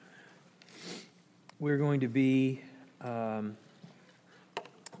We're going to be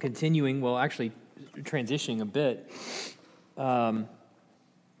continuing, actually transitioning a bit.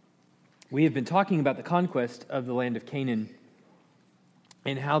 We have been talking about the conquest of the land of Canaan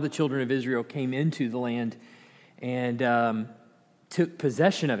and how the children of Israel came into the land and took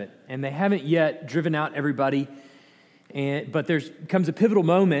possession of it. And they haven't yet driven out everybody, but there comes a pivotal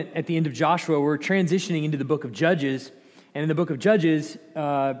moment at the end of Joshua where we're transitioning into the book of Judges. And in the book of Judges,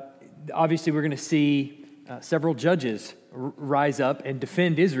 obviously we're going to see several judges rise up and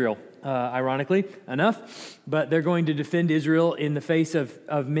defend Israel, ironically enough. But they're going to defend Israel in the face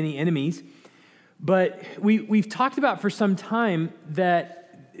of many enemies. But we've talked about for some time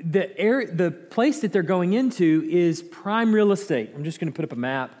that the place that they're going into is prime real estate. I'm just going to put up a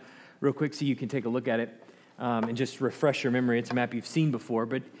map real quick so you can take a look at it and just refresh your memory. It's a map you've seen before,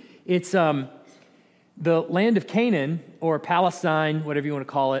 but it's the land of Canaan, or Palestine, whatever you want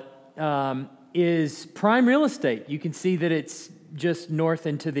to call it, is prime real estate. You can see that it's just north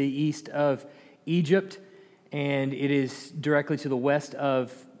and to the east of Egypt, and it is directly to the west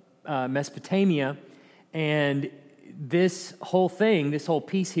of Mesopotamia. And this whole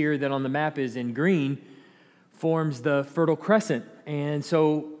piece here that on the map is in green, forms the Fertile Crescent. And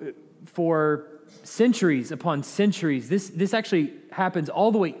so for centuries upon centuries, this actually happens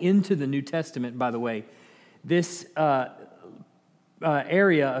all the way into the New Testament, by the way. This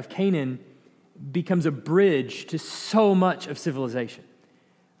area of Canaan becomes a bridge to so much of civilization.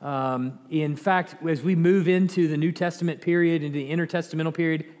 In fact, as we move into the New Testament period, into the intertestamental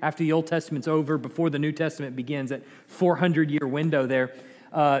period, after the Old Testament's over, before the New Testament begins, that 400-year window there,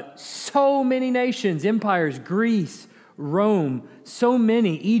 so many nations, empires, Greece, Rome, so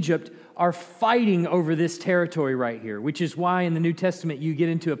many, Egypt, are fighting over this territory right here, which is why in the New Testament you get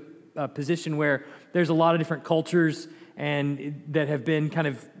into a position where there's a lot of different cultures and that have been kind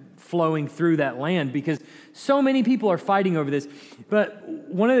of flowing through that land because so many people are fighting over this. But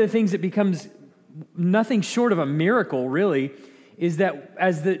one of the things that becomes nothing short of a miracle, really, is that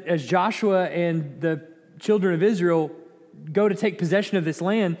as Joshua and the children of Israel go to take possession of this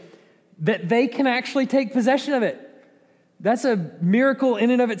land, that they can actually take possession of it. That's a miracle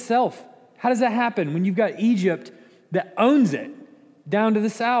in and of itself. How does that happen when you've got Egypt that owns it down to the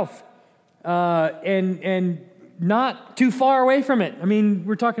south and not too far away from it? I mean,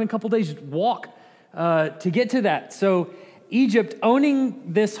 we're talking a couple days walk to get to that. So Egypt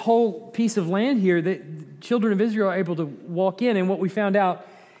owning this whole piece of land here, the children of Israel are able to walk in. And what we found out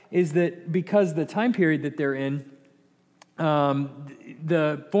is that because the time period that they're in,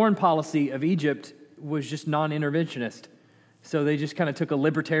 the foreign policy of Egypt was just non-interventionist. So they just kind of took a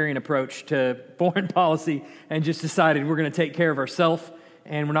libertarian approach to foreign policy and just decided we're going to take care of ourselves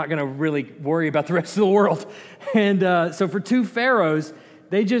and we're not going to really worry about the rest of the world. And so for two pharaohs,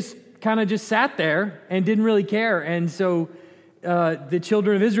 they just kind of just sat there and didn't really care. And so the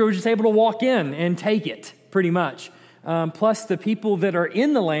children of Israel were just able to walk in and take it, pretty much. Plus the people that are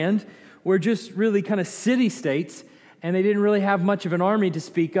in the land were just really kind of city-states, and they didn't really have much of an army to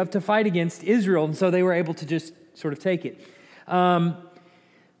speak of to fight against Israel. And so they were able to just sort of take it.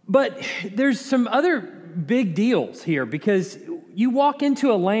 But there's some other big deals here because you walk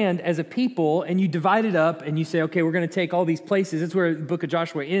into a land as a people and you divide it up and you say, okay, we're going to take all these places. That's where the book of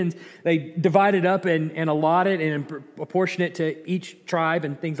Joshua ends. They divide it up and allot it and apportion it to each tribe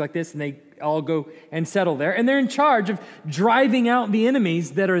and things like this, and they all go and settle there. And they're in charge of driving out the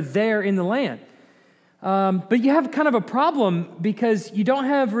enemies that are there in the land. But you have kind of a problem because you don't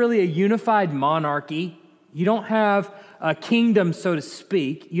have really a unified monarchy. You don't have a kingdom, so to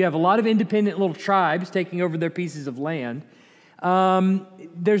speak. You have a lot of independent little tribes taking over their pieces of land.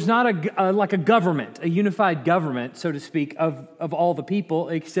 There's not a government, a unified government, so to speak, of all the people,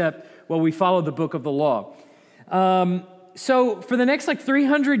 except, we follow the book of the law. So for the next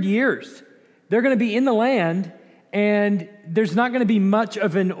 300 years, they're going to be in the land, and there's not going to be much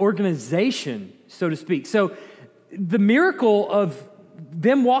of an organization, so to speak. So the miracle of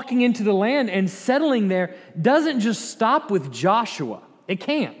them walking into the land and settling there doesn't just stop with Joshua. It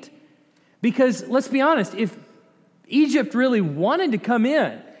can't. Because let's be honest, if Egypt really wanted to come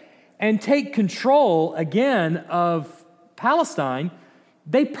in and take control again of Palestine,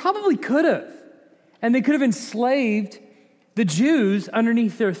 they probably could have. And they could have enslaved the Jews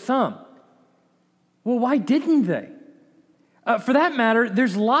underneath their thumb. Well, why didn't they? For that matter,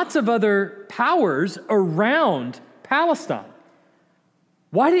 there's lots of other powers around Palestine.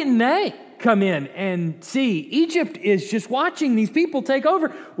 Why didn't they come in and see? Egypt is just watching these people take over.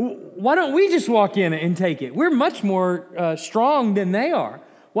 Why don't we just walk in and take it? We're much more strong than they are.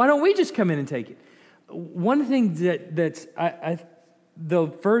 Why don't we just come in and take it? One thing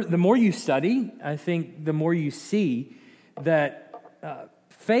the more you study, I think the more you see that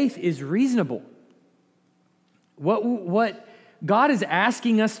faith is reasonable. What God is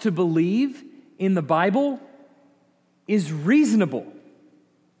asking us to believe in the Bible is reasonable.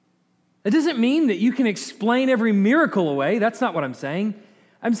 It doesn't mean that you can explain every miracle away. That's not what I'm saying.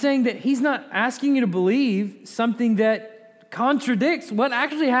 I'm saying that he's not asking you to believe something that contradicts what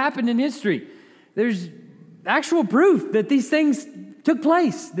actually happened in history. There's actual proof that these things took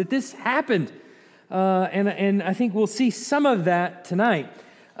place, that this happened. And I think we'll see some of that tonight.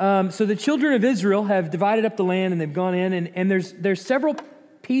 So the children of Israel have divided up the land and they've gone in, and there's several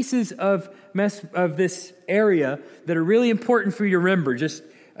pieces of this area that are really important for you to remember. Just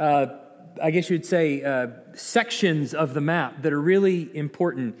I guess you'd say sections of the map that are really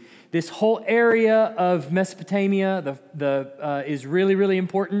important. This whole area of Mesopotamia is really, really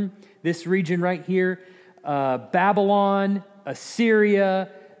important. This region right here, Babylon, Assyria,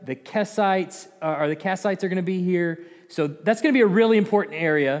 the Kassites are going to be here. So that's going to be a really important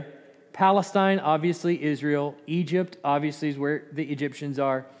area. Palestine, obviously, Israel. Egypt, obviously, is where the Egyptians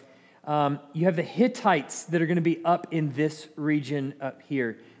are. You have the Hittites that are going to be up in this region up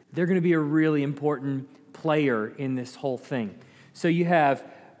here. They're going to be a really important player in this whole thing. So you have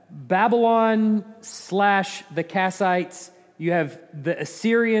Babylon / the Kassites. You have the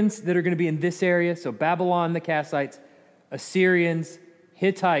Assyrians that are going to be in this area. So Babylon, the Kassites, Assyrians,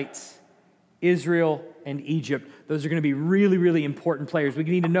 Hittites, Israel, and Egypt. Those are going to be really, really important players. We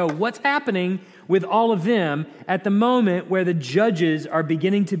need to know what's happening with all of them at the moment where the judges are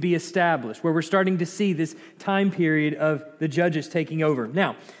beginning to be established, where we're starting to see this time period of the judges taking over.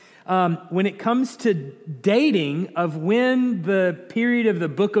 Now, when it comes to dating of when the period of the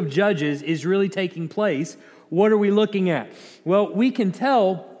book of Judges is really taking place, what are we looking at? Well, we can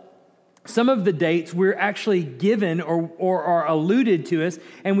tell some of the dates we're actually given or are alluded to us,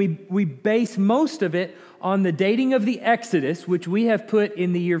 and we base most of it on the dating of the Exodus, which we have put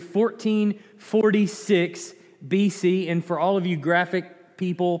in the year 1446 BC. And for all of you graphic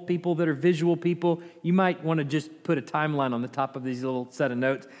people that are visual people, you might want to just put a timeline on the top of these little set of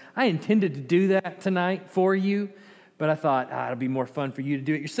notes. I intended to do that tonight for you, but I thought, it'll be more fun for you to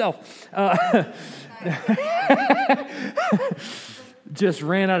do it yourself. Just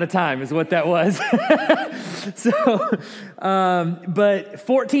ran out of time is what that was. But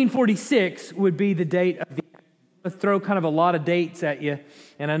 1446 would be the date of the... Let's throw kind of a lot of dates at you.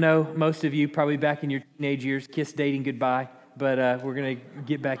 And I know most of you probably back in your teenage years kissed dating goodbye, but we're going to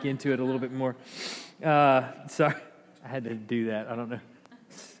get back into it a little bit more. Sorry, I had to do that. I don't know.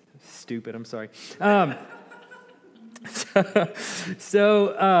 Stupid, I'm sorry.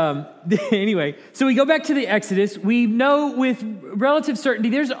 Anyway, so we go back to the Exodus. We know with relative certainty,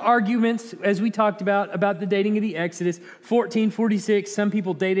 there's arguments, as we talked about the dating of the Exodus, 1446. Some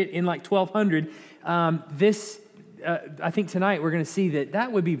people date it in like 1200. I think tonight we're going to see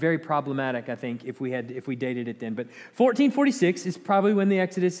that would be very problematic, I think, if we dated it then. But 1446 is probably when the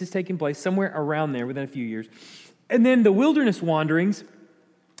Exodus is taking place, somewhere around there within a few years. And then the wilderness wanderings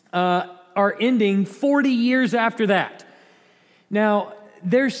are ending 40 years after that. Now,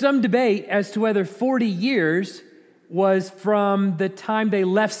 there's some debate as to whether 40 years was from the time they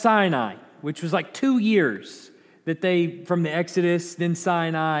left Sinai, which was like 2 years from the Exodus, then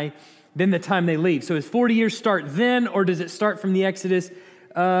Sinai, then the time they leave. So does 40 years start then, or does it start from the Exodus?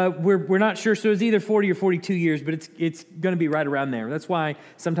 We're not sure. So it's either 40 or 42 years, but it's going to be right around there. That's why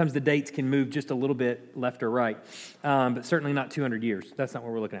sometimes the dates can move just a little bit left or right, but certainly not 200 years. That's not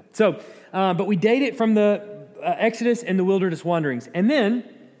what we're looking at. So, but we date it from the Exodus and the wilderness wanderings. And then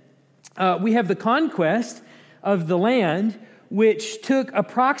we have the conquest of the land, which took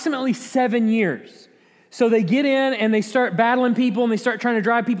approximately 7 years. So they get in and they start battling people and they start trying to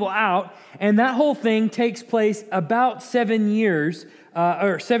drive people out. And that whole thing takes place about 7 years,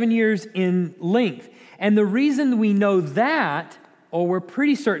 or 7 years in length. And the reason we know that, or we're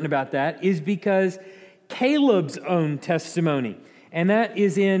pretty certain about that, is because Caleb's own testimony. And that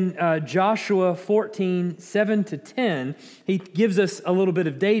is in Joshua 14, 7-10. He gives us a little bit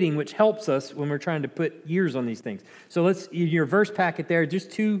of dating, which helps us when we're trying to put years on these things. So let's, in your verse packet there,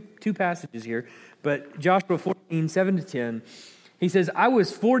 just two passages here. But Joshua 14, 7-10, he says, I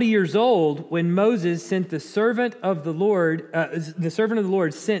was 40 years old when Moses sent the servant of the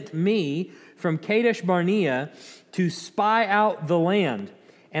Lord sent me from Kadesh Barnea to spy out the land.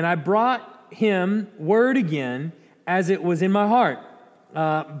 And I brought him word again as it was in my heart.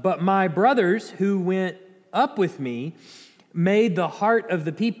 But my brothers who went up with me made the heart of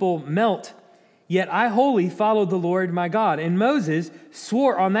the people melt. Yet I wholly followed the Lord my God. And Moses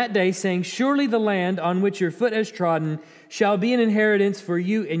swore on that day, saying, surely the land on which your foot has trodden shall be an inheritance for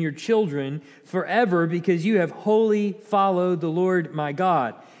you and your children forever, because you have wholly followed the Lord my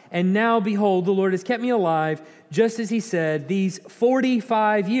God. And now, behold, the Lord has kept me alive, just as he said, these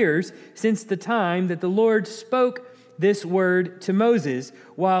 45 years since the time that the Lord spoke this word to Moses,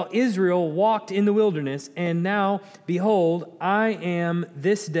 while Israel walked in the wilderness. And now, behold, I am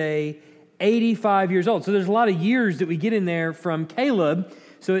this day 85 years old. So there's a lot of years that we get in there from Caleb.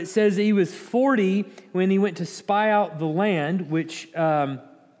 So it says that he was 40 when he went to spy out the land, which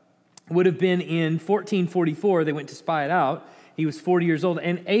would have been in 1444. They went to spy it out. He was 40 years old.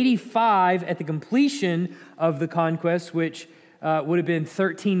 And 85 at the completion of the conquest, which would have been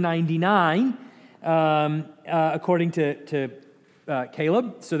 1399, according to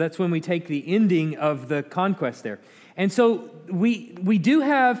Caleb. So that's when we take the ending of the conquest there. And so we do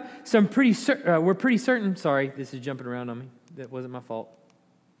have some we're pretty certain, sorry, this is jumping around on me. That wasn't my fault.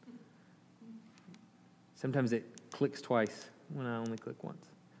 Sometimes it clicks twice when I only click once.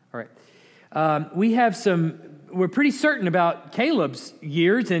 All right. We're pretty certain about Caleb's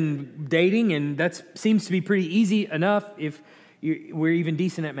years and dating, and that seems to be pretty easy enough if we're even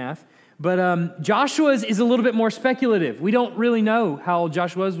decent at math. But Joshua's is a little bit more speculative. We don't really know how old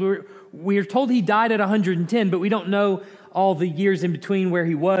Joshua was. We're told he died at 110, but we don't know all the years in between where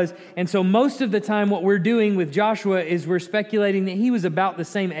he was. And so most of the time what we're doing with Joshua is we're speculating that he was about the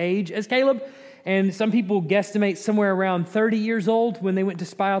same age as Caleb. And some people guesstimate somewhere around 30 years old when they went to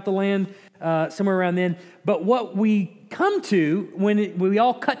spy out the land, somewhere around then. But what we come to when we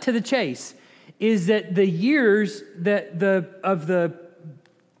all cut to the chase is that the years of the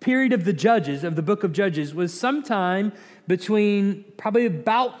period of the Judges, of the book of Judges, was sometime between probably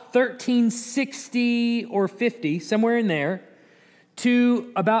about 1360 or 50, somewhere in there,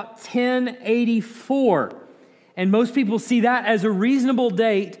 to about 1084. And most people see that as a reasonable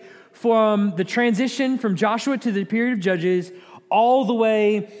date from the transition from Joshua to the period of Judges all the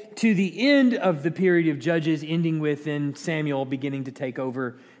way to the end of the period of Judges, ending with in Samuel beginning to take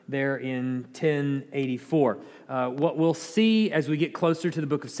over there in 1084. What we'll see as we get closer to the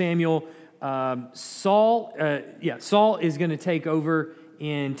book of Samuel, Saul is going to take over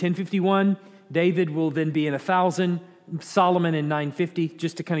in 1051. David will then be in 1000. Solomon in 950.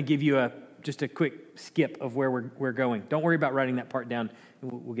 Just to kind of give you a quick skip of where we're going. Don't worry about writing that part down.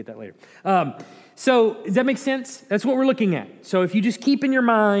 We'll get that later. So does that make sense? That's what we're looking at. So if you just keep in your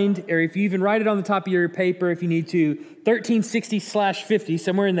mind, or if you even write it on the top of your paper, if you need to, 1360/50,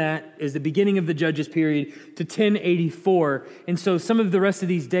 somewhere in that, is the beginning of the Judges period to 1084. And so some of the rest of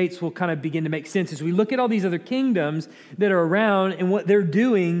these dates will kind of begin to make sense as we look at all these other kingdoms that are around and what they're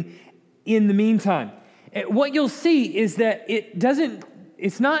doing in the meantime. What you'll see is that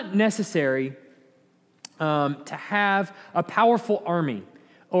it's not necessary to have a powerful army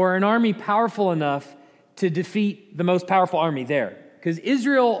or an army powerful enough to defeat the most powerful army there, because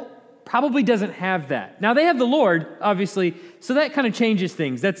Israel probably doesn't have that. Now, they have the Lord, obviously, so that kind of changes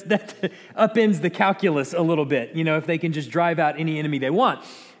things. That upends the calculus a little bit, if they can just drive out any enemy they want.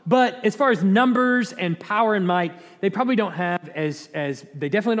 But as far as numbers and power and might, they probably don't have they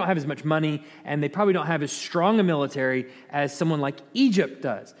definitely don't have as much money, and they probably don't have as strong a military as someone like Egypt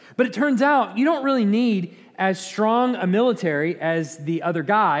does. But it turns out you don't really need as strong a military as the other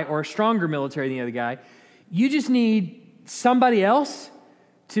guy, or a stronger military than the other guy. You just need somebody else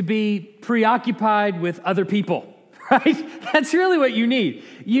to be preoccupied with other people, right? That's really what you need.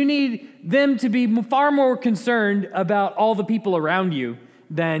 You need them to be far more concerned about all the people around you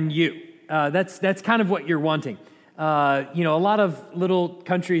than you. That's kind of what you're wanting. A lot of little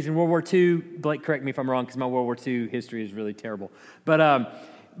countries in World War II, Blake, correct me if I'm wrong, because my World War II history is really terrible. But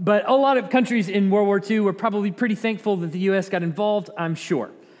a lot of countries in World War II were probably pretty thankful that the U.S. got involved, I'm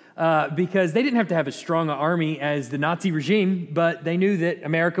sure, because they didn't have to have as strong an army as the Nazi regime, but they knew that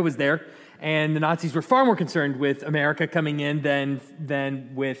America was there, and the Nazis were far more concerned with America coming in than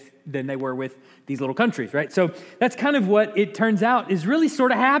they were with these little countries, right? So that's kind of what it turns out is really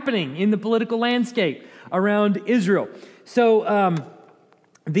sort of happening in the political landscape around Israel. So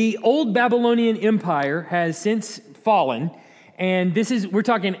the old Babylonian Empire has since fallen, and we're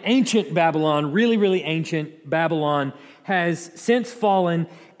talking ancient Babylon, really, really ancient Babylon has since fallen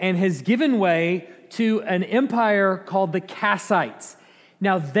and has given way to an empire called the Kassites.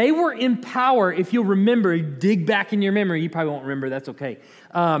 Now, they were in power, if you'll remember, dig back in your memory. You probably won't remember, that's okay.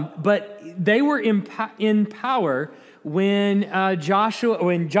 But they were in power when Joshua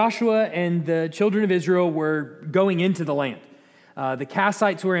and the children of Israel were going into the land. The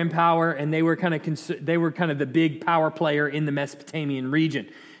Kassites were in power, and they were kind of the big power player in the Mesopotamian region.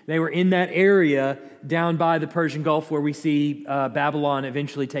 They were in that area down by the Persian Gulf where we see Babylon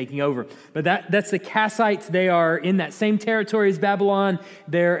eventually taking over. But that's the Kassites. They are in that same territory as Babylon.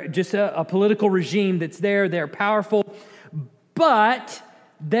 They're just a political regime that's there. They're powerful. But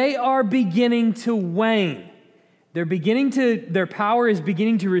they are beginning to wane. Their power is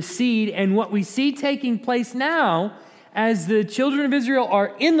beginning to recede. And what we see taking place now, as the children of Israel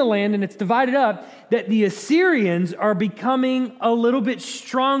are in the land and it's divided up, that the Assyrians are becoming a little bit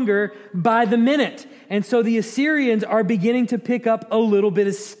stronger by the minute. And so the Assyrians are beginning to pick up a little bit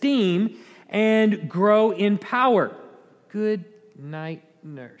of steam and grow in power. Good night,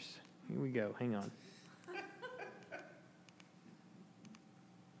 nurse. Here we go. Hang on.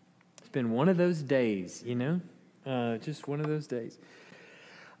 It's been one of those days, just one of those days.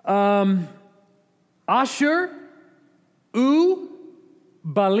 Ashur-uballit.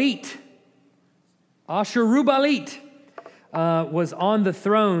 Ashur-uballit was on the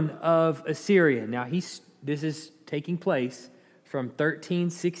throne of Assyria. Now, this is taking place from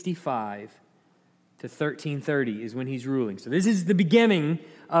 1365 to 1330 is when he's ruling. So this is the beginning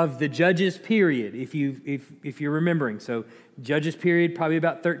of the Judges period, if you're remembering. So Judges period, probably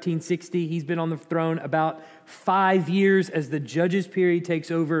about 1360. He's been on the throne about 5 years as the Judges period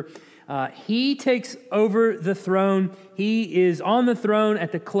takes over. He takes over the throne. He is on the throne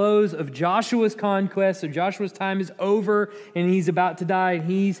at the close of Joshua's conquest. So Joshua's time is over and he's about to die. And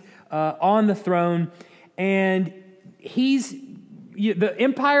he's on the throne. And the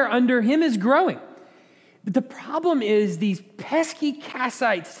empire under him is growing. But the problem is these pesky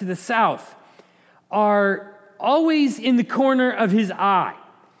Kassites to the south are always in the corner of his eye.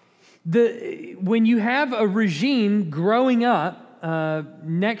 When you have a regime growing up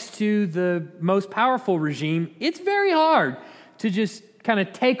next to the most powerful regime, it's very hard to just kind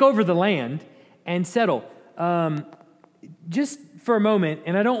of take over the land and settle. Just for a moment,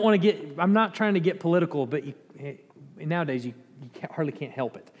 and I'm not trying to get political, but nowadays you hardly can't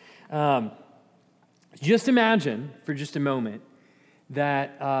help it. Just imagine for just a moment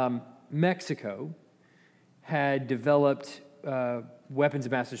that Mexico had developed weapons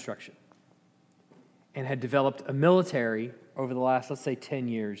of mass destruction and had developed a military over the last, let's say, 10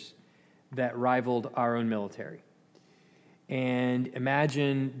 years that rivaled our own military. And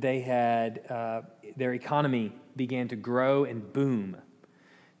imagine they had, their economy began to grow and boom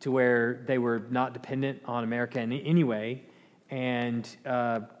to where they were not dependent on America in any way and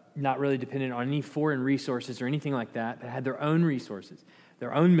not really dependent on any foreign resources or anything like that. They had their own resources,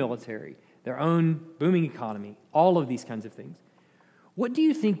 their own military, their own booming economy, all of these kinds of things. What do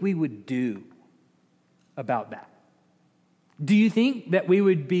you think we would do about that? Do you think that we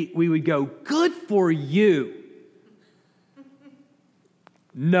would go, good for you?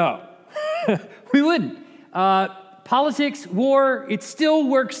 No, we wouldn't. Politics, war, it still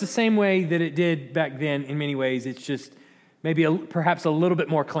works the same way that it did back then in many ways. It's just maybe perhaps a little bit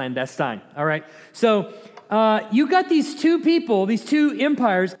more clandestine, all right? So you got these two people, these two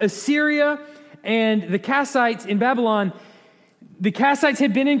empires, Assyria and the Kassites in Babylon. The Kassites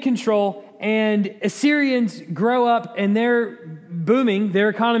had been in control, and Assyrians grow up, and they're booming. Their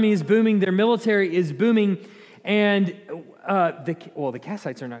economy is booming. Their military is booming. And the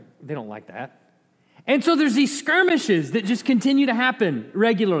Kassites they don't like that. And so there's these skirmishes that just continue to happen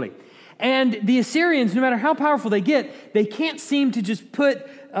regularly. And the Assyrians, no matter how powerful they get, they can't seem to just put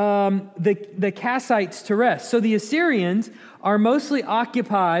the Kassites to rest. So the Assyrians are mostly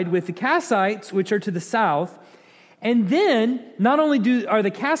occupied with the Kassites, which are to the south. And then, not only are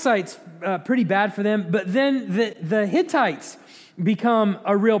the Kassites pretty bad for them, but then the Hittites become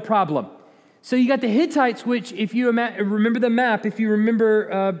a real problem. So you got the Hittites, which if you remember the map, if you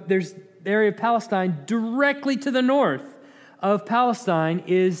remember there's the area of Palestine directly to the north of Palestine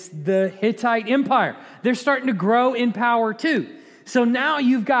is the Hittite Empire. They're starting to grow in power too. So now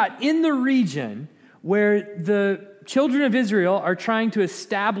you've got in the region where the children of Israel are trying to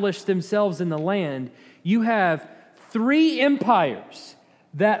establish themselves in the land, you have 3 empires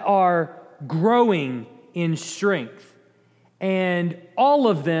that are growing in strength, and all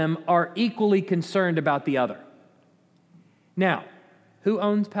of them are equally concerned about the other. Now, who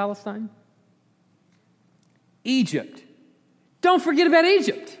owns Palestine? Egypt. Don't forget about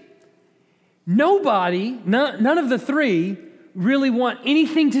Egypt. None of the 3 really want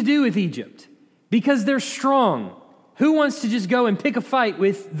anything to do with Egypt because they're strong. Who wants to just go and pick a fight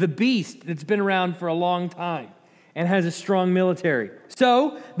with the beast that's been around for a long time and has a strong military?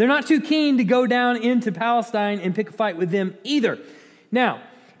 So they're not too keen to go down into Palestine and pick a fight with them either. Now,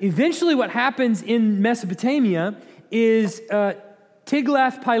 eventually what happens in Mesopotamia is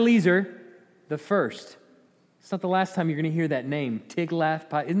Tiglath-Pileser the first It's not the last time you're going to hear that name,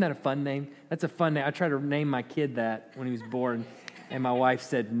 Tiglath-Pileser. Isn't that a fun name? That's a fun name. I tried to name my kid that when he was born, and my wife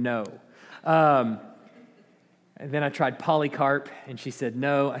said no. And then I tried Polycarp, and she said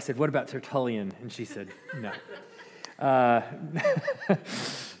no. I said, what about Tertullian? And she said no.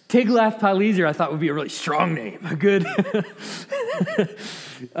 Tiglath-Pileser I thought would be a really strong name. A good...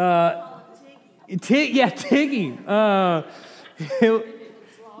 Tiggy.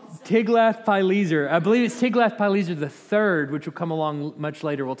 Tiglath-Pileser. I believe it's Tiglath-Pileser the third, which will come along much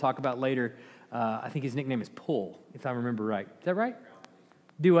later. We'll talk about later. I think his nickname is Pull, if I remember right. Is that right?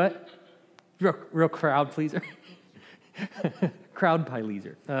 Do what? Real crowd pleaser. Crowd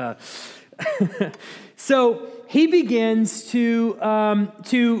Pileser. So he begins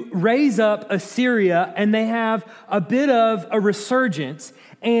to raise up Assyria, and they have a bit of a resurgence.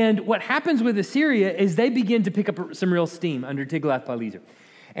 And what happens with Assyria is they begin to pick up some real steam under Tiglath-Pileser.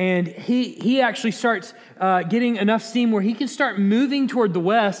 And he actually starts getting enough steam where he can start moving toward the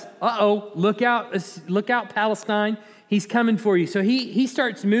west. Look out, Palestine. He's coming for you. So he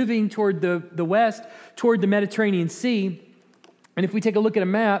starts moving toward the west, toward the Mediterranean Sea. And if we take a look at a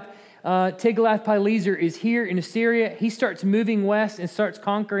map, Tiglath-Pileser is here in Assyria. He starts moving west and starts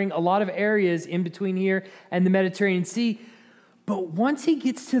conquering a lot of areas in between here and the Mediterranean Sea. But once he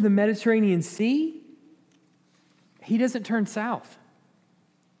gets to the Mediterranean Sea, he doesn't turn south.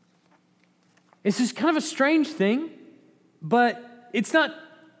 It's just kind of a strange thing, but it's not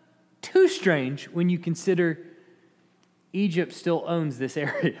too strange when you consider Egypt still owns this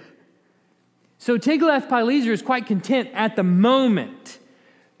area. So Tiglath-Pileser is quite content at the moment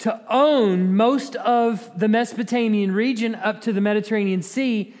to own most of the Mesopotamian region up to the Mediterranean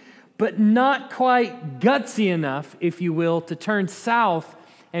Sea, but not quite gutsy enough, if you will, to turn south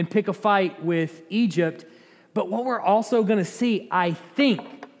and pick a fight with Egypt. But what we're also going to see, I think,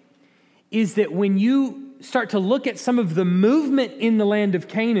 is that when you start to look at some of the movement in the land of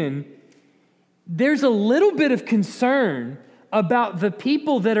Canaan, there's a little bit of concern about the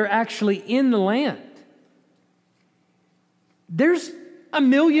people that are actually in the land. There's 1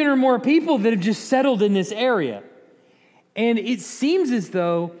 million or more people that have just settled in this area. And it seems as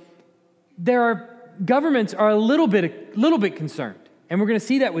though governments are a little bit concerned. And we're going to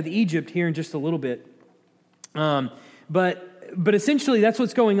see that with Egypt here in just a little bit. But essentially, that's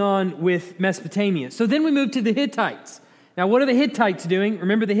what's going on with Mesopotamia. So then we move to the Hittites. Now, what are the Hittites doing?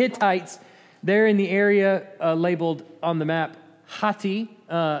 Remember the Hittites, they're in the area labeled on the map Hatti.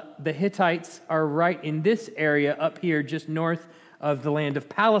 The Hittites are right in this area up here, just north of the land of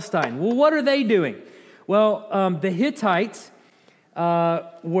Palestine. Well, what are they doing? Well, the Hittites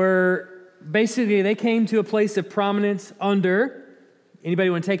were basically, they came to a place of prominence under, anybody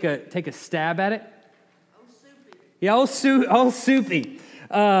want to take a stab at it? Yeah, old Soupy.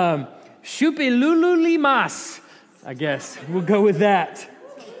 Shupi Lulu Limas, I guess. We'll go with that.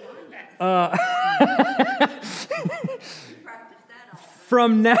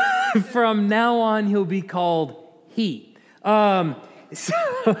 From now on, he'll be called he. So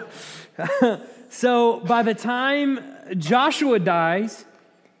by the time Joshua dies,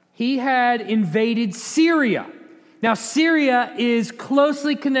 he had invaded Syria. Now, Syria is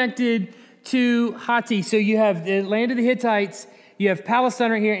closely connected to Hatti. So you have the land of the Hittites, you have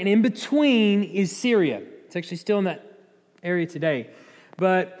Palestine right here, and in between is Syria. It's actually still in that area today.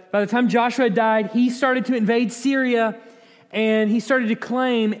 But by the time Joshua died, he started to invade Syria, and he started to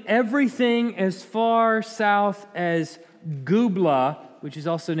claim everything as far south as Gubla, which is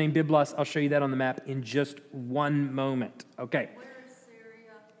also named Byblos. I'll show you that on the map in just one moment. Okay. Where is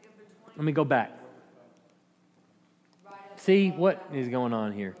Syria in between? Let me go back. See what is going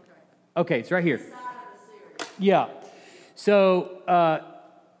on here. Okay, it's right here. Yeah. So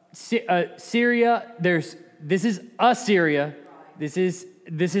Syria, this is Assyria. This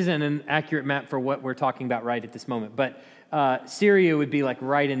isn't an accurate map for what we're talking about right at this moment, but Syria would be like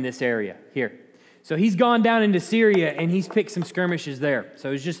right in this area here. So he's gone down into Syria and he's picked some skirmishes there.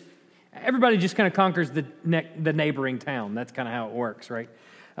 So it's just everybody just kind of conquers the neighboring town. That's kind of how it works, right?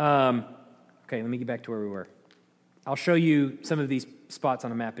 Okay, let me get back to where we were. I'll show you some of these spots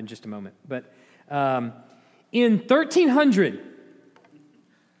on a map in just a moment. But in 1300,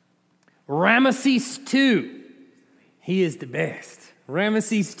 Ramesses II, he is the best.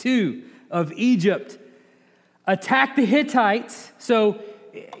 Ramesses II of Egypt attacked the Hittites. So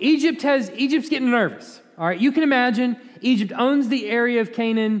Egypt's getting nervous. All right, you can imagine Egypt owns the area of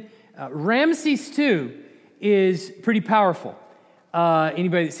Canaan. Ramesses II is pretty powerful.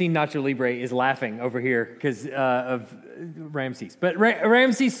 Anybody that's seen Nacho Libre is laughing over here because of Ramses. But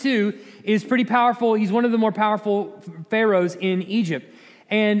Ramesses II is pretty powerful. He's one of the more powerful pharaohs in Egypt.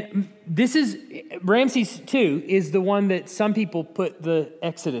 And this is, Ramses II is the one that some people put the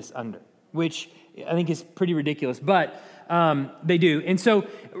Exodus under, which I think is pretty ridiculous, but they do. And so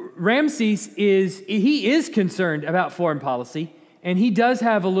Ramses he is concerned about foreign policy, and he does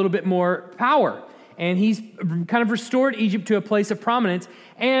have a little bit more power. And he's kind of restored Egypt to a place of prominence.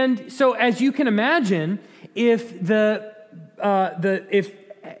 And so as you can imagine, if the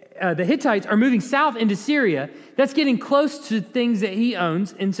Hittites are moving south into Syria, that's getting close to things that he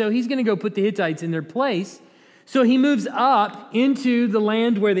owns, and so he's going to go put the Hittites in their place. So he moves up into the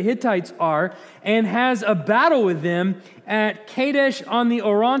land where the Hittites are and has a battle with them at Kadesh on the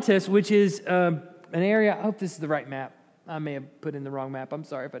Orontes, which is an area. I hope this is the right map. I may have put in the wrong map. I'm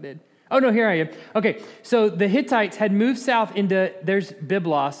sorry if I did. Oh, no, here I am. Okay, so the Hittites had moved south into, there's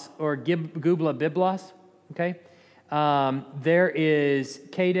Byblos, or Gubla Byblos, okay? There is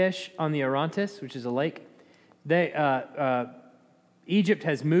Kadesh on the Orontes, which is a lake. Egypt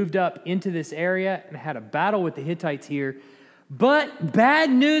has moved up into this area and had a battle with the Hittites here. But bad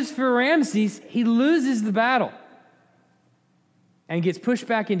news for Ramses, he loses the battle and gets pushed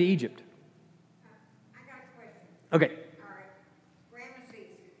back into Egypt. I got a question. Okay. All right. Ramesses,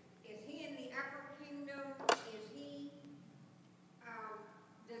 is he in the upper kingdom? Is he,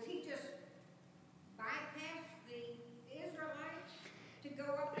 does he just bypass the Israelites to go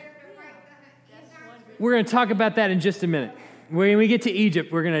up there to fight the Hittites? We're going to talk about that in just a minute. When we get to Egypt,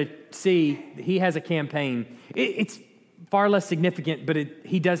 we're going to see he has a campaign. It's far less significant, but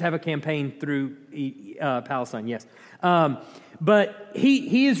he does have a campaign through Palestine, yes. But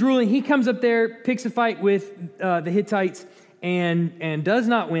he is ruling. He comes up there, picks a fight with the Hittites, and does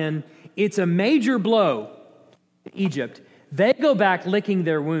not win. It's a major blow to Egypt. They go back licking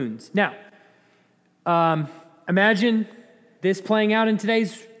their wounds. Now, imagine this playing out in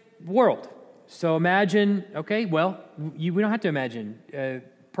today's world. So imagine, okay, well, we don't have to imagine.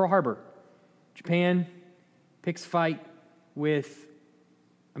 Pearl Harbor, Japan picks a fight with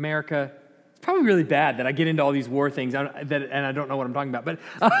America. It's probably really bad that I get into all these war things and I don't know what I'm talking about. But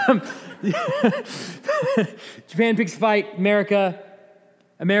Japan picks a fight,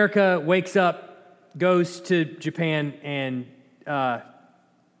 America wakes up, goes to Japan and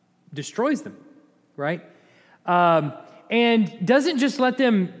destroys them, right? And doesn't just let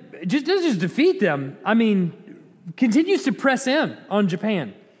them, doesn't just defeat them. I mean, continues to press in on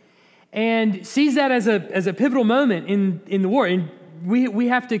Japan and sees that as a pivotal moment in the war. And we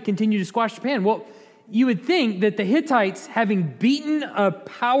have to continue to squash Japan. Well, you would think that the Hittites, having beaten a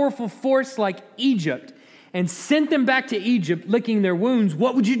powerful force like Egypt and sent them back to Egypt licking their wounds,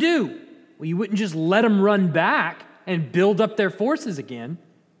 what would you do? Well, you wouldn't just let them run back and build up their forces again.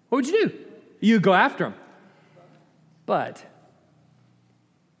 What would you do? You'd go after them. But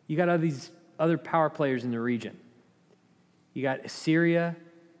you got all these other power players in the region. You got Assyria.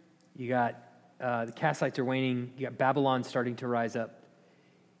 You got the Kassites are waning. You got Babylon starting to rise up.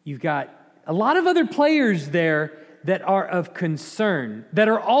 You've got a lot of other players there that are of concern, that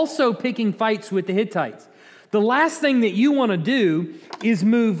are also picking fights with the Hittites. The last thing that you want to do is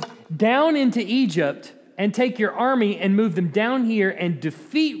move down into Egypt and take your army and move them down here and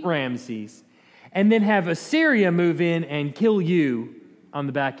defeat Ramses, and then have Assyria move in and kill you on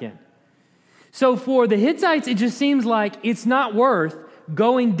the back end. So for the Hittites, it just seems like it's not worth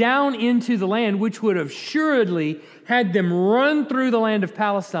going down into the land, which would have assuredly had them run through the land of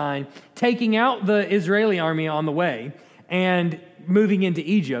Palestine, taking out the Israeli army on the way and moving into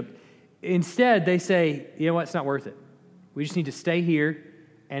Egypt. Instead, they say, you know what, it's not worth it. We just need to stay here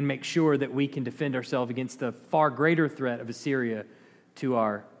and make sure that we can defend ourselves against the far greater threat of Assyria to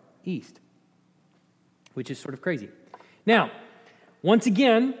our east, which is sort of crazy. Now, once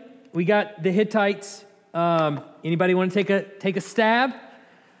again, we got the Hittites. Anybody want to take a stab?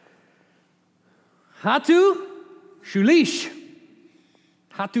 Hatu Shulish.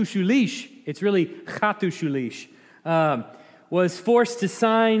 Hatu Shulish. It's really Hatu Shulish. Was forced to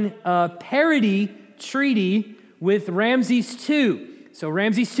sign a parity treaty with Ramses II. So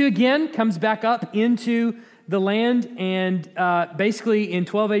Ramses II again comes back up into the land and basically in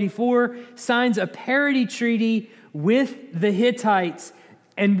 1284 signs a parity treaty with the Hittites.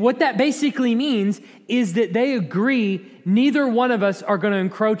 And what that basically means is that they agree neither one of us are going to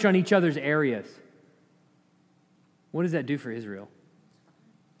encroach on each other's areas. What does that do for Israel?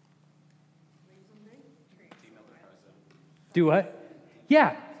 Do what?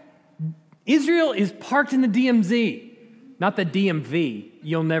 Yeah. Israel is parked in the DMZ. Not the DMV.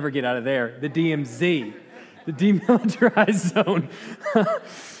 You'll never get out of there. The DMZ. The demilitarized zone.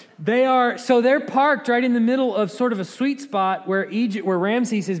 They're parked right in the middle of sort of a sweet spot where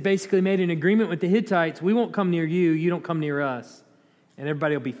Ramses has basically made an agreement with the Hittites. We won't come near you. You don't come near us. and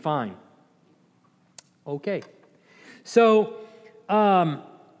everybody will be fine. Okay. So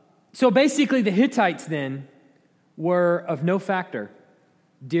basically the Hittites then were of no factor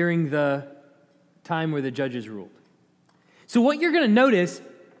during the time where the judges ruled. So what you're going to notice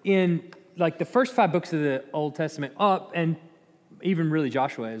in like the first 5 books of the Old Testament, and even really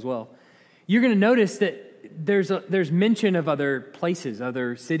Joshua as well, you're going to notice that there's mention of other places,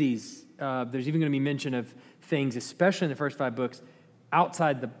 other cities. There's even going to be mention of things, especially in the first 5 books,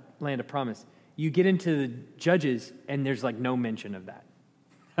 outside the land of promise. You get into the Judges, and there's like no mention of that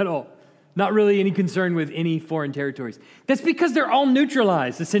at all. Not really any concern with any foreign territories. That's because they're all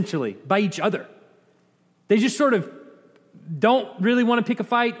neutralized, essentially, by each other. They just sort of don't really want to pick a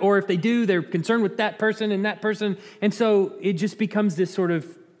fight, or if they do, they're concerned with that person and that person. And so it just becomes this sort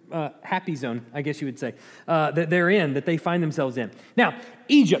of happy zone, I guess you would say, that they're in, that they find themselves in. Now,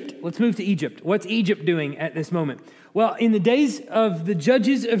 Egypt. Let's move to Egypt. What's Egypt doing at this moment? Well, in the days of the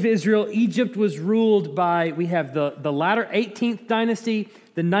judges of Israel, Egypt was ruled by, we have the latter 18th dynasty,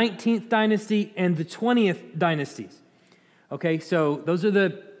 the 19th dynasty, and the 20th dynasties. Okay, so those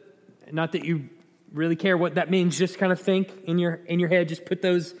are not that you really care what that means, just kind of think in your head, just put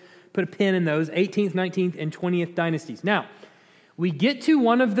a pin in those, 18th, 19th, and 20th dynasties. Now, we get to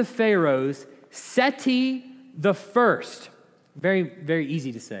one of the pharaohs, Seti the First. Very, very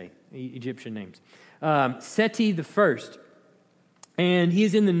easy to say, Egyptian names. Seti the First. And he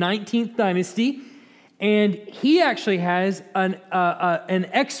is in the 19th dynasty, and he actually has an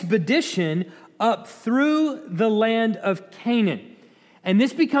expedition up through the land of Canaan. And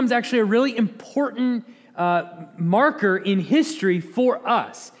this becomes actually a really important marker in history for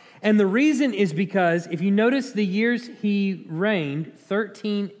us. And the reason is because if you notice the years he reigned,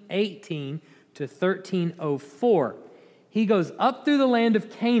 1318 to 1304, he goes up through the land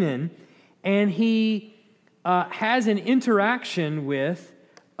of Canaan, and he has an interaction with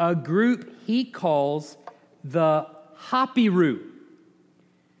a group he calls the Hapiru.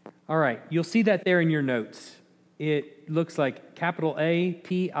 All right, you'll see that there in your notes. It looks like capital A,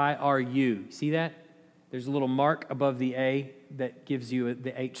 P-I-R-U. See that? There's a little mark above the A that gives you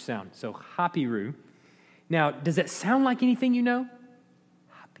the H sound. So Hapiru. Now, does that sound like anything you know?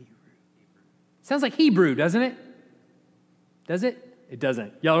 Hapiru. Sounds like Hebrew, doesn't it? Does it? It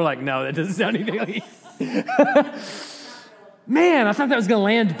doesn't. Y'all are like, no, that doesn't sound anything like Man, I thought that was going to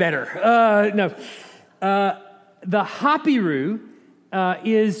land better. No. The Hapiru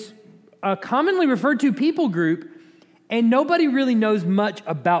is a commonly referred to people group, and nobody really knows much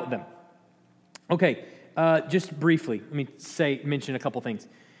about them. Okay, just briefly, let me mention a couple things.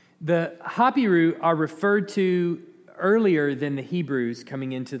 The Hapiru are referred to earlier than the Hebrews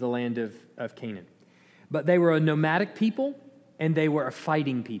coming into the land of Canaan. But they were a nomadic people, and they were a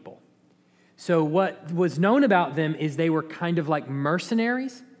fighting people. So what was known about them is they were kind of like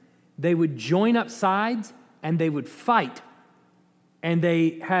mercenaries. They would join up sides, and they would fight. And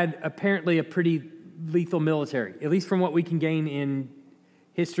they had apparently a pretty lethal military. At least from what we can gain in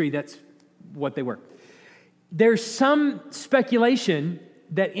history, that's what they were. There's some speculation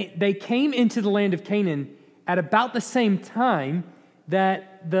that they came into the land of Canaan at about the same time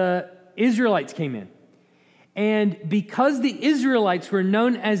that the Israelites came in. And because the Israelites were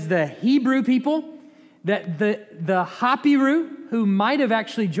known as the Hebrew people, that the Hapiru, who might have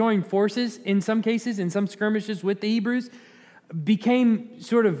actually joined forces in some cases, in some skirmishes with the Hebrews, became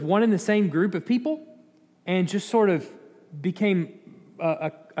sort of one and the same group of people and just sort of became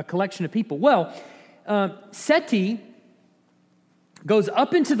a collection of people. Well, Seti goes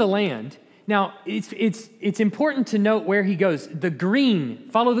up into the land. Now, it's important to note where he goes. The green,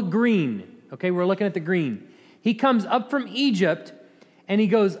 follow the green. Okay, we're looking at the green. He comes up from Egypt, and he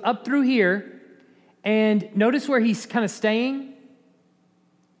goes up through here, and notice where he's kind of staying.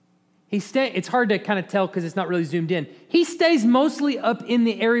 It's hard to kind of tell because it's not really zoomed in. He stays mostly up in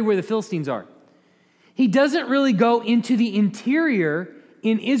the area where the Philistines are. He doesn't really go into the interior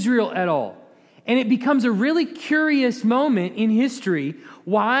in Israel at all. And it becomes a really curious moment in history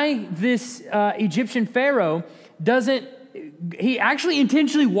why this Egyptian Pharaoh he actually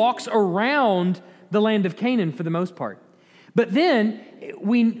intentionally walks around the land of Canaan for the most part. But then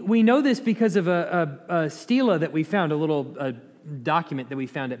we know this because of a stela that we found, a little document that we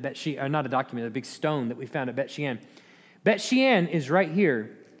found at Bet Shean, not a document, a big stone that we found at Bet Shean. Bet Shean is right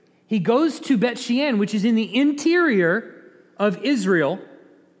here. He goes to Bet Shean, which is in the interior of Israel,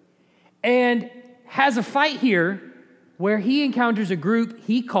 and has a fight here where he encounters a group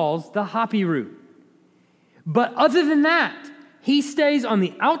he calls the Hapiru. But other than that, he stays on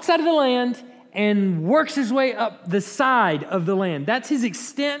the outside of the land and works his way up the side of the land. That's his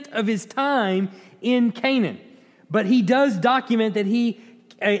extent of his time in Canaan. But he does document that he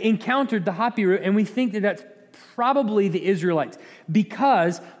encountered the Hapiru, and we think that that's probably the Israelites,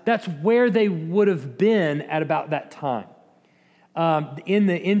 because that's where they would have been at about that time, in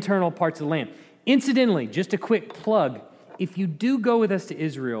the internal parts of the land. Incidentally, just a quick plug, if you do go with us to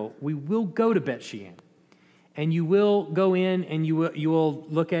Israel, we will go to Bet Shean. And you will go in and you will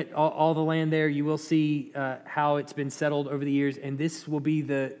look at all the land there. You will see how it's been settled over the years. And this will be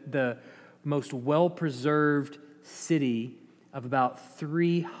the most well-preserved city of about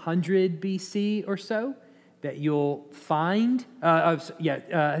 300 BC or so that you'll find. I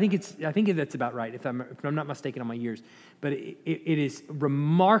think that's about right, if I'm not mistaken on my years. But it is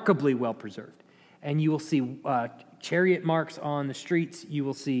remarkably well-preserved. And you will see chariot marks on the streets. You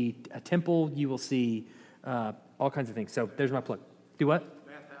will see a temple. You will see all kinds of things. So there's my plug. Do what?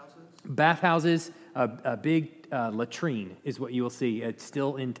 Bathhouses. A big latrine is what you will see. It's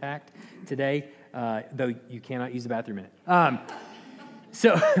still intact today, though you cannot use the bathroom in it.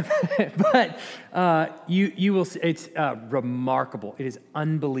 You will see, it's remarkable. It is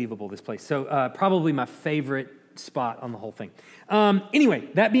unbelievable, this place. So probably my favorite spot on the whole thing. Anyway,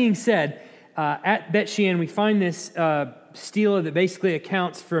 that being said, at Bet Shean, we find this stela that basically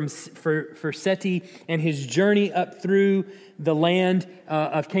accounts for Seti and his journey up through the land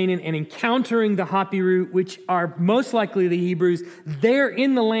of Canaan and encountering the Hapiru, which are most likely the Hebrews. They're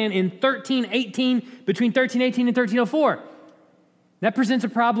in the land in between 1318 and 1304. That presents a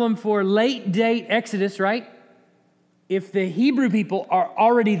problem for late date Exodus, right? If the Hebrew people are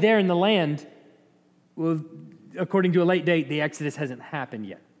already there in the land, well, according to a late date, the Exodus hasn't happened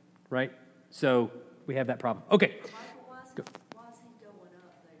yet, right? So we have that problem. Okay. Why is he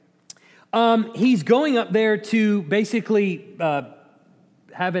going up there? He's going up there to basically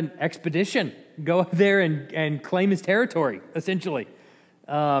have an expedition, go up there and claim his territory, essentially.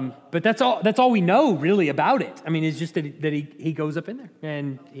 But that's all we know really about it. I mean, it's just that he goes up in there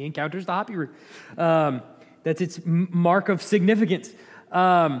and he encounters the Hapiru. That's its mark of significance.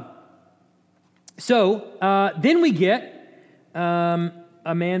 So then we get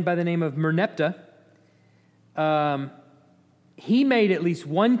a man by the name of Merneptah. He made at least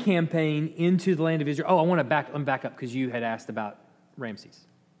one campaign into the land of Israel. Oh, I want to back up because you had asked about Ramses.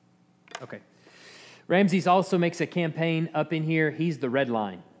 Okay. Ramses also makes a campaign up in here. He's the red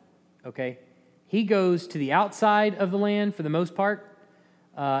line, okay? He goes to the outside of the land for the most part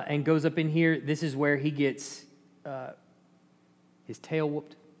and goes up in here. This is where he gets his tail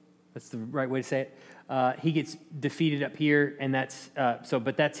whooped. That's the right way to say it. He gets defeated up here, and that's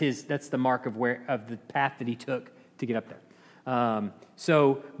the mark of the path that he took to get up there.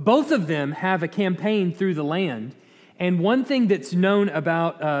 So both of them have a campaign through the land, and one thing that's known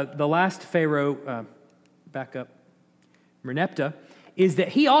about the last Pharaoh, Merneptah, is that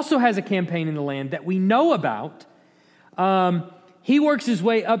he also has a campaign in the land that we know about. He works his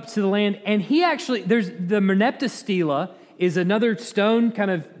way up to the land, and there's the Merneptah stela is another stone kind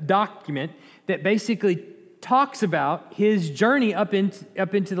of document that basically talks about his journey up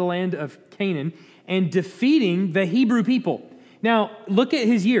into the land of Canaan and defeating the Hebrew people. Now, look at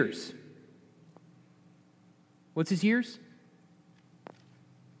his years. What's his years?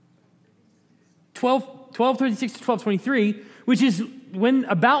 1236 to 1223, which is when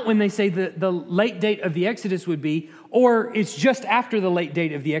they say the late date of the Exodus would be, or it's just after the late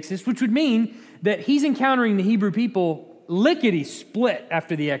date of the Exodus, which would mean that he's encountering the Hebrew people lickety-split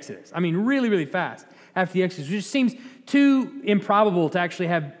after the Exodus. I mean, really, really fast after the Exodus, which seems too improbable to actually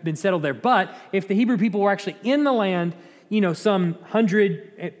have been settled there. But if the Hebrew people were actually in the land, some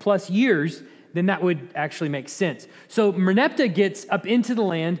 100+ years, then that would actually make sense. So Merneptah gets up into the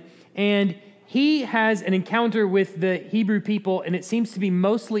land, and he has an encounter with the Hebrew people, and it seems to be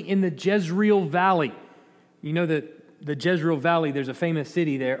mostly in the Jezreel Valley. You know that the Jezreel Valley, there's a famous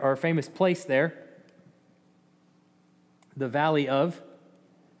city there, or a famous place there. The Valley of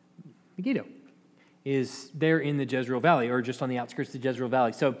Megiddo is there in the Jezreel Valley, or just on the outskirts of the Jezreel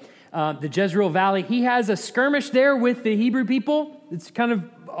Valley. So the Jezreel Valley, he has a skirmish there with the Hebrew people. It's kind of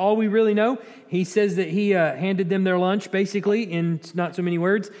all we really know. He says that he handed them their lunch, basically, in not so many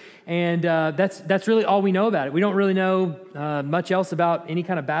words. And that's really all we know about it. We don't really know much else about any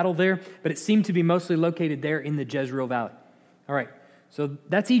kind of battle there, but it seemed to be mostly located there in the Jezreel Valley. All right, so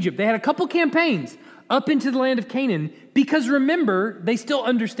that's Egypt. They had a couple campaigns up into the land of Canaan, because remember, they still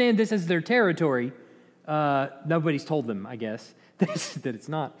understand this as their territory. Nobody's told them, I guess, that it's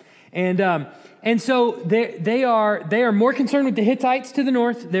not. And so they are more concerned with the Hittites to the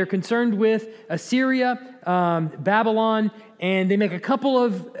north. They're concerned with Assyria, Babylon, and they make a couple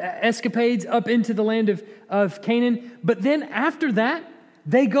of escapades up into the land of Canaan. But then after that,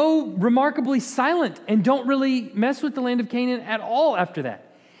 they go remarkably silent and don't really mess with the land of Canaan at all after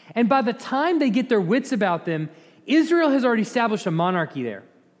that. And by the time they get their wits about them, Israel has already established a monarchy there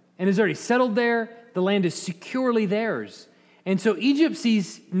and has already settled there. The land is securely theirs. And so Egypt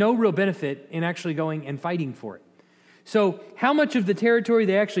sees no real benefit in actually going and fighting for it. So how much of the territory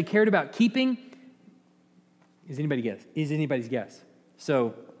they actually cared about keeping is anybody's guess.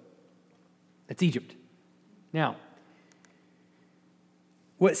 So that's Egypt. Now,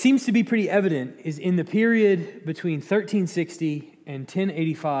 what seems to be pretty evident is in the period between 1360 and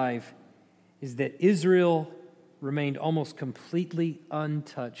 1085 is that Israel remained almost completely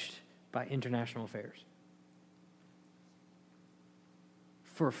untouched by international affairs.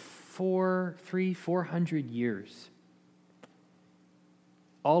 For 400 years,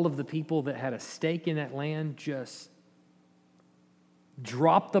 all of the people that had a stake in that land just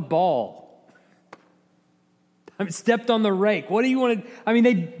dropped the ball. I mean, stepped on the rake. What do you want to? I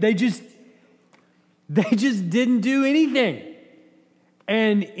mean, they just didn't do anything.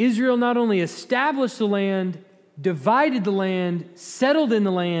 And Israel not only established the land, divided the land, settled in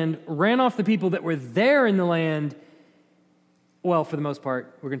the land, ran off the people that were there in the land. Well, for the most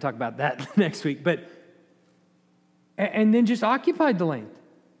part, we're going to talk about that next week. And then just occupied the land,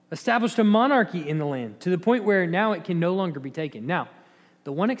 established a monarchy in the land to the point where now it can no longer be taken. Now,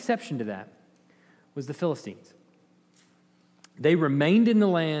 the one exception to that was the Philistines. They remained in the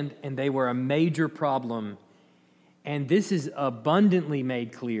land, and they were a major problem. And this is abundantly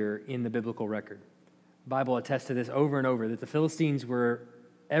made clear in the biblical record. The Bible attests to this over and over, that the Philistines were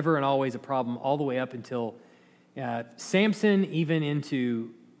ever and always a problem all the way up until Samson, even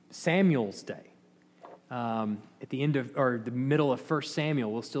into Samuel's day. At the end of, or the middle of 1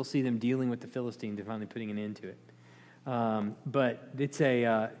 Samuel, we'll still see them dealing with the Philistines and finally putting an end to it. But it's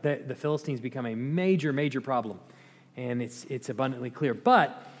the Philistines become a major, major problem, and it's abundantly clear.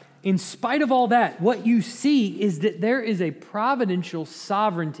 But in spite of all that, what you see is that there is a providential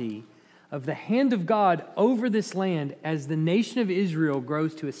sovereignty of the hand of God over this land as the nation of Israel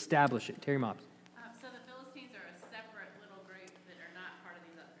grows to establish it. Terry Mobbs. So the Philistines are a separate little group that are not part of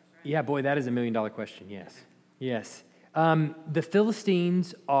these others, right? Yeah, boy, that is $1 million question. Yes, yes. The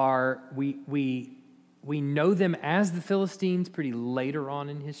Philistines are we know them as the Philistines pretty later on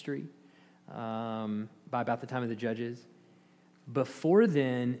in history, by about the time of the Judges. Before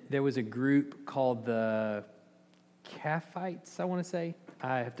then, there was a group called the Caphites, I want to say.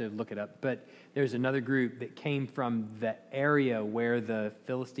 I have to look it up. But there's another group that came from the area where the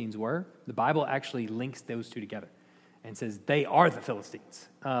Philistines were. The Bible actually links those two together and says they are the Philistines.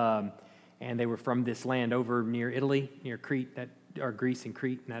 And they were from this land over near Italy, near Crete, or Greece and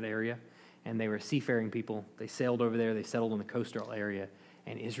Crete, in that area. And they were seafaring people. They sailed over there. They settled in the coastal area.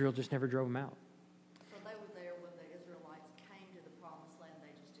 And Israel just never drove them out. So they were there when the Israelites came to the promised land,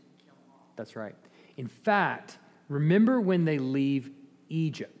 they just didn't kill them all. That's right. In fact, remember when they leave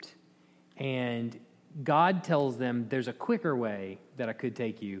Egypt and God tells them, there's a quicker way that I could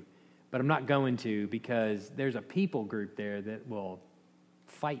take you, but I'm not going to because there's a people group there that will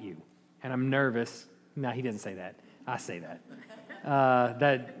fight you. And I'm nervous. No, he doesn't say that. I say that.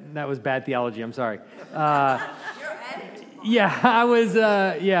 That was bad theology. I'm sorry. Yeah, I was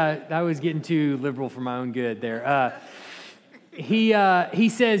getting too liberal for my own good there. He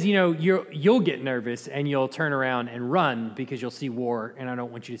says, you'll get nervous and you'll turn around and run because you'll see war, and I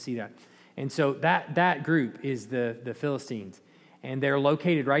don't want you to see that. And so that group is the Philistines, and they're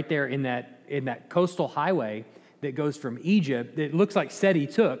located right there in that coastal highway that goes from Egypt. It looks like Seti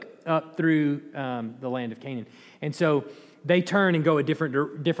took up through the land of Canaan, and so they turn and go a different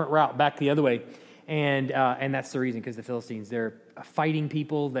route back the other way, and that's the reason, because the Philistines, they're a fighting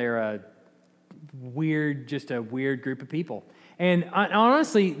people. They're a weird group of people. And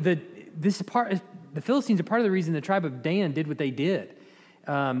honestly, the Philistines are part of the reason the tribe of Dan did what they did.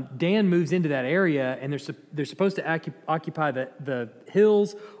 Dan moves into that area, and they're supposed to occupy the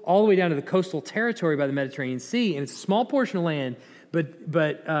hills all the way down to the coastal territory by the Mediterranean Sea, and it's a small portion of land, but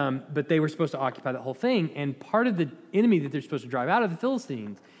they were supposed to occupy the whole thing. And part of the enemy that they're supposed to drive out are the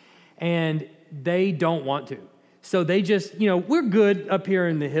Philistines, and they don't want to. So they just, we're good up here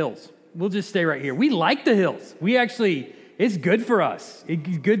in the hills. We'll just stay right here. We like the hills. It's good for us.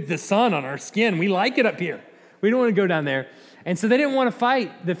 It's good, the sun on our skin. We like it up here. We don't want to go down there. And so they didn't want to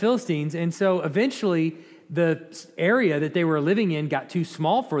fight the Philistines. And so eventually the area that they were living in got too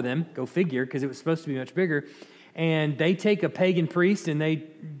small for them, go figure, because it was supposed to be much bigger. And they take a pagan priest and they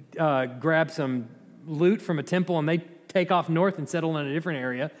grab some loot from a temple, and they take off north and settle in a different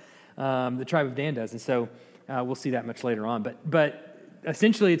area. The tribe of Dan does. And so we'll see that much later on. But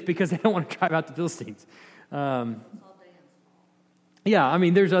essentially it's because they don't want to drive out the Philistines. Yeah, I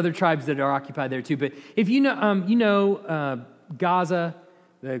mean, there's other tribes that are occupied there too. But if Gaza,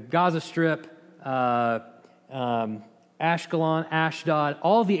 the Gaza Strip, Ashkelon, Ashdod,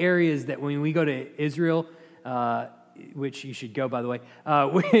 all the areas that when we go to Israel, which you should go, by the way,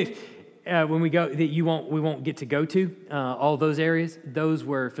 when we go, that we won't get to go to, all those areas, those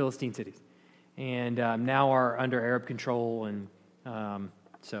were Philistine cities, and now are under Arab control, and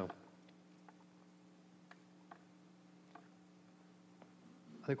so.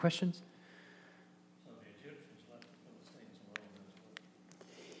 Other questions? So the Egyptians left the Philistines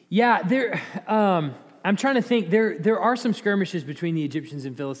alone. Yeah, I'm trying to think. There are some skirmishes between the Egyptians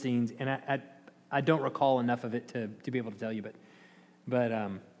and Philistines, and I don't recall enough of it to be able to tell you, but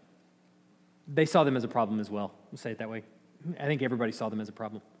they saw them as a problem as well. We'll say it that way. I think everybody saw them as a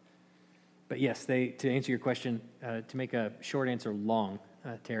problem. But yes, to answer your question, to make a short answer long,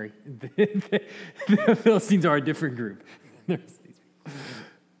 Terry, the Philistines are a different group.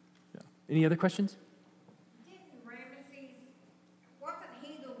 Any other questions? Didn't Ramesses, wasn't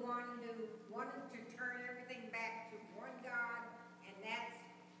he the one who wanted to turn everything back to one God? And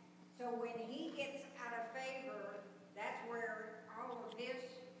so when he gets out of favor, that's where a lot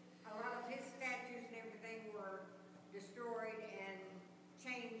of his statues and everything were destroyed and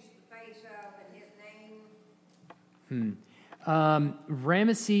changed the face of, and his name.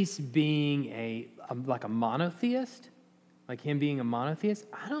 Ramesses being like a monotheist, like him being a monotheist,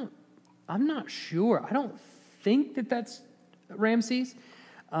 I'm not sure. I don't think that's Ramses.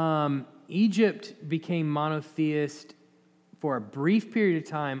 Egypt became monotheist for a brief period of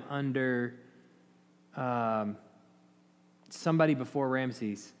time under somebody before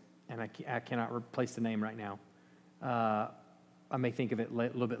Ramses, and I cannot replace the name right now. I may think of it a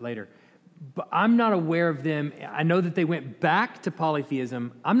little bit later. But I'm not aware of them. I know that they went back to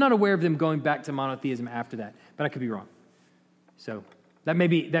polytheism. I'm not aware of them going back to monotheism after that, but I could be wrong. So that may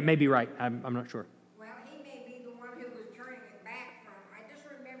be right. I'm not sure. Well, he may be the one who was turning it back from. I just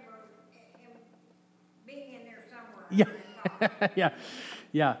remember him being in there somewhere.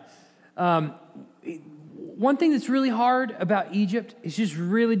 Yeah. One thing that's really hard about Egypt, it's just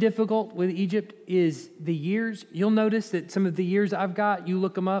really difficult with Egypt, is the years. You'll notice that some of the years I've got, you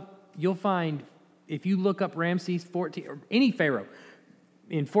look them up, you'll find, if you look up Ramses 14, or any pharaoh,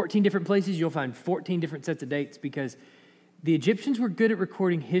 in 14 different places, you'll find 14 different sets of dates, because the Egyptians were good at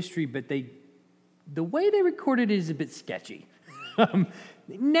recording history, but the way they recorded it is a bit sketchy.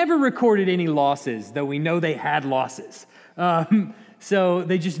 They never recorded any losses, though we know they had losses. So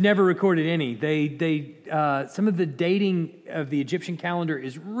they just never recorded any. Some of the dating of the Egyptian calendar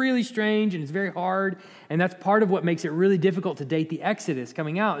is really strange, and it's very hard, and that's part of what makes it really difficult to date the Exodus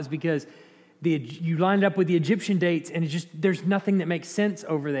coming out, is because you line it up with the Egyptian dates, and there's nothing that makes sense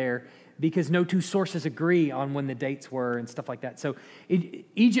over there, because no two sources agree on when the dates were and stuff like that. So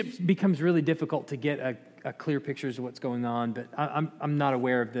Egypt becomes really difficult to get a clear picture of what's going on, but I'm not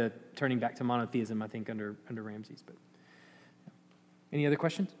aware of the turning back to monotheism, I think, under Ramses. But any other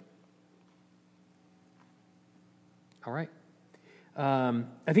questions? All right. I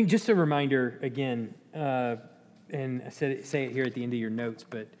think just a reminder again, and I say it here at the end of your notes,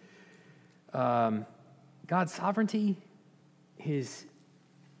 but God's sovereignty, His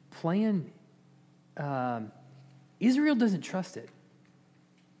plan, Israel doesn't trust it.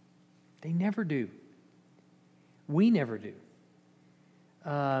 They never do. We never do.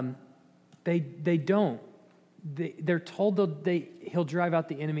 They don't. They're told He'll drive out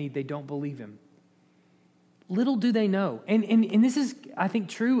the enemy. They don't believe Him. Little do they know. And this is, I think,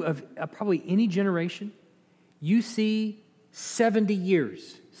 true of probably any generation. You see 70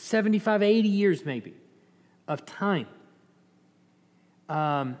 years, 75, 80 years maybe, of time.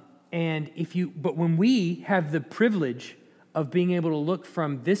 But when we have the privilege of being able to look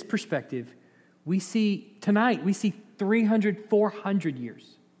from this perspective, we see 300, 400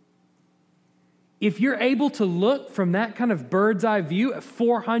 years. If you're able to look from that kind of bird's eye view at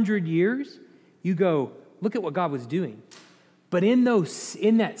 400 years, you go, look at what God was doing. But in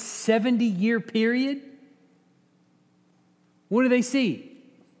that 70-year period, what do they see?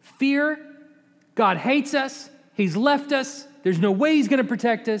 Fear. God hates us. He's left us. There's no way He's going to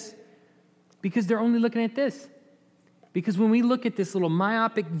protect us, because they're only looking at this. Because when we look at this little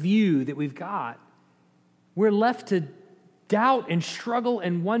myopic view that we've got, we're left to doubt and struggle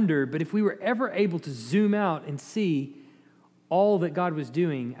and wonder. But if we were ever able to zoom out and see all that God was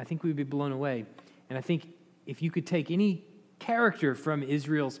doing, I think we'd be blown away. And I think if you could take any character from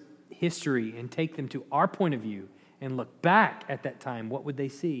Israel's history and take them to our point of view and look back at that time, what would they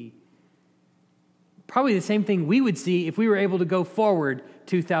see? Probably the same thing we would see if we were able to go forward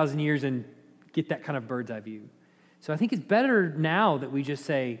 2,000 years and get that kind of bird's eye view. So I think it's better now that we just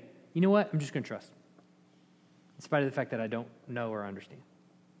say, you know what, I'm just going to trust, in spite of the fact that I don't know or understand.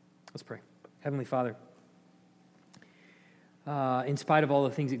 Let's pray. Heavenly Father, in spite of all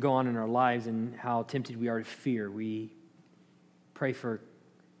the things that go on in our lives and how tempted we are to fear, we pray for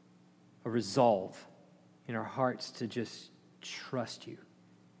a resolve in our hearts to just trust you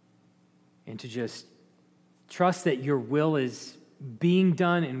and to just trust that your will is being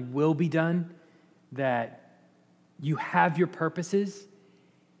done and will be done, that you have your purposes,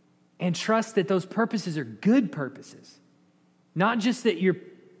 and trust that those purposes are good purposes. Not just that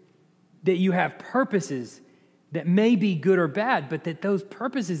you have purposes that may be good or bad, but that those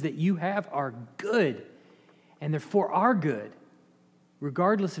purposes that you have are good, and they're for our good,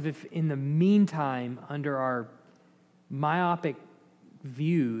 regardless of if in the meantime, under our myopic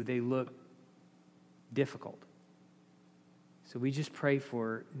view, they look difficult. So we just pray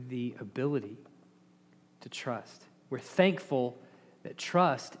for the ability to trust. We're thankful that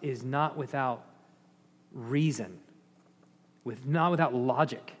trust is not without reason, not without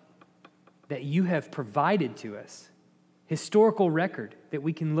logic, that you have provided to us historical record that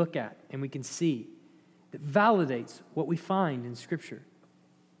we can look at and we can see that validates what we find in Scripture.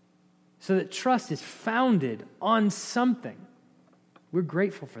 So that trust is founded on something. We're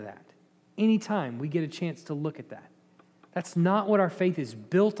grateful for that. Anytime we get a chance to look at that. That's not what our faith is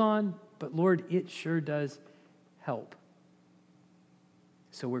built on, but Lord, it sure does help.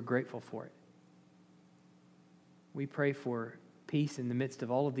 So we're grateful for it. We pray for peace in the midst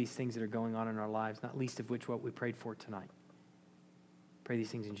of all of these things that are going on in our lives, not least of which what we prayed for tonight. Pray these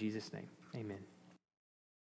things in Jesus' name. Amen.